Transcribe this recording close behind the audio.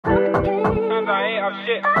of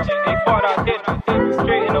shit. They thought I did.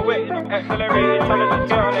 Straight in the whip, accelerated, trying to just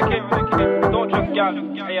get on the kid. Don't trust gal,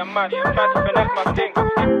 hey, I'm mad, trying to finesse my thing.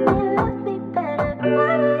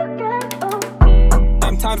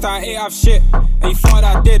 Them times that I ate of shit, and you thought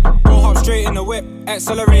I did. Roll up straight in the whip,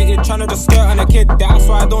 accelerated, trying to just skirt on a kid. That's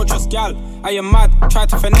why I don't trust gal, I am mad, try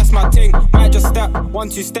to finesse my ting. Might just step, 1,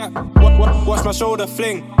 2 step, watch my shoulder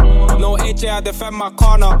fling. No AJ, I defend my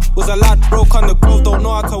corner. Was a lad, broke on the grove, don't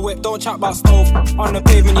know how to whip, don't chat about stove. On the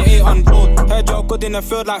pavement, you ain't on road. Heard you're good in the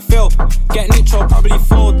field like Phil. Get nitro, probably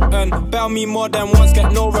fold. And bail me more than once,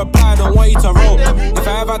 get no reply, don't want you to roll. If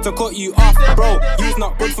I ever had to cut you off, bro, you's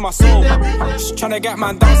not good for my soul. Just tryna get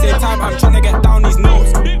man down, same time, I'm tryna get down these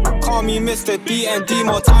notes. Call me Mr. D&D,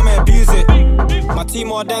 more time I abuse it. My team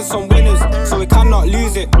more than some winners, so we cannot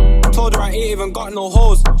lose it. Told her I ain't even got no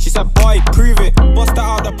hoes, she said boy, prove it. Bust that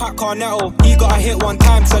out the pack Cornetto, he got a hit one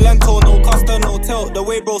time. Salento, no Costa, no tilt. The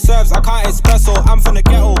way bro serves, I can't espresso. I'm from the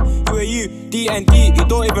ghetto, who are you? D&D, you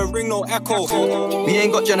don't even ring no echo. We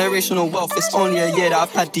ain't got generational wealth, it's only a year that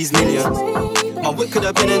I've had these millions. My whip could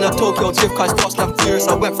have been in a Tokyo drift, cause fast and furious.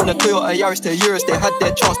 I went from the Toyota Yaris to Urus, they had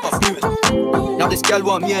their chance but flew it. Now this gal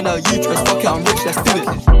want me and her uterus, fuck it, I'm rich, let's do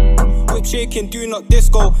it. Whip shaking, do not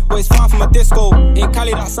disco, but it's far from a disco. In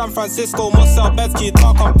Cali, that's San Francisco. Must sell beds, you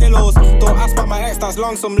talk on pillows. Don't ask about my ex, that's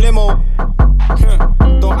long some limo.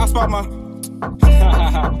 Don't ask about my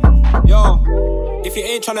yo, if you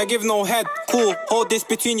ain't tryna give no head, cool, hold this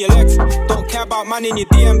between your legs. Don't care about man in your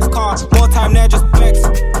DMs, car. More time there, just flex.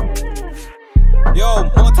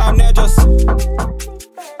 Yo, more time there, just